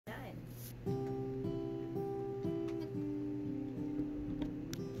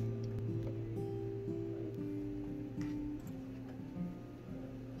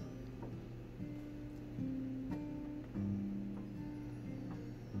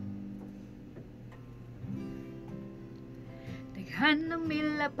Daghan ng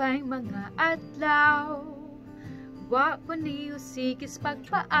milabay mga adlaw, wa ko niyo sigis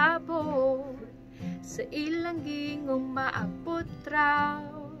pagpaabot, sa ilang gingong maabot raw.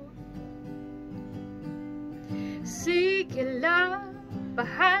 Sige lang,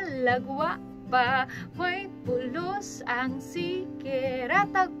 bahalag wa pa, way pulos ang sige,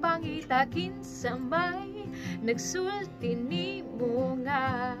 ratag pangitakin sa may nagsulti ni mo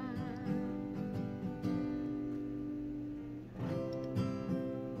nga.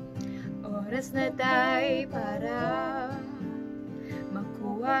 Oras na day para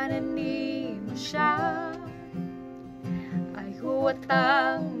makuha na ni mo siya, ay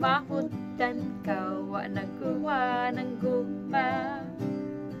huwatang mahutan ka, wa nagawa ng gugma.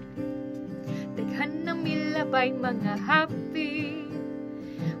 Daghan ng milabay mga happy,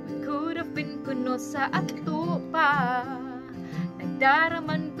 what could have been kuno sa ato pa,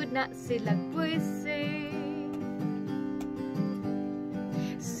 nagdaraman ko na silang puwisi.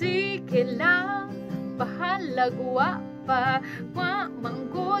 Sige lang, bahalag wa pa, wa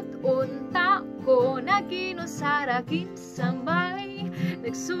manggod unta ko, naginusarakin sa may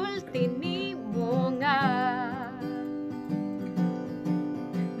nagsulti ni mo nga.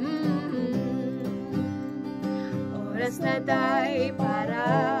 Oras na day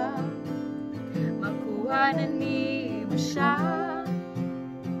para makuha na ni mo siya,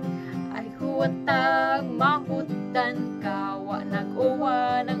 ay huwatag mahutan ka, wa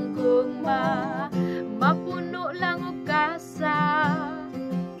nag-uwa ng gugma. Mapuno lang o kasa,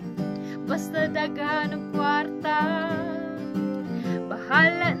 basta daghan ng kwarta,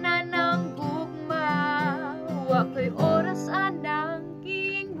 bahala na ng gugma, wa ko'y oras anang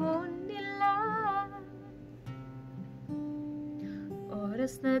gingon nila.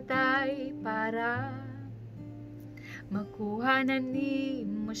 Oras na day para makuha na ni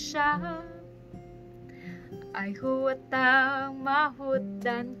mo siya, ay huwatang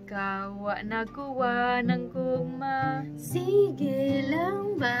mahutan ka, wa nagawa ng gugma. Sige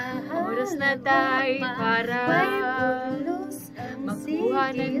lang, bahala. Oras na day para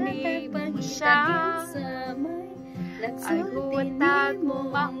makuha na ni mo siya, ay huwatang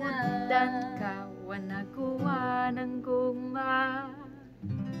mahutan ka, wa nagawa ng gugma.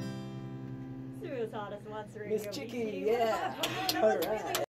 Miss Chicky, yeah. All right.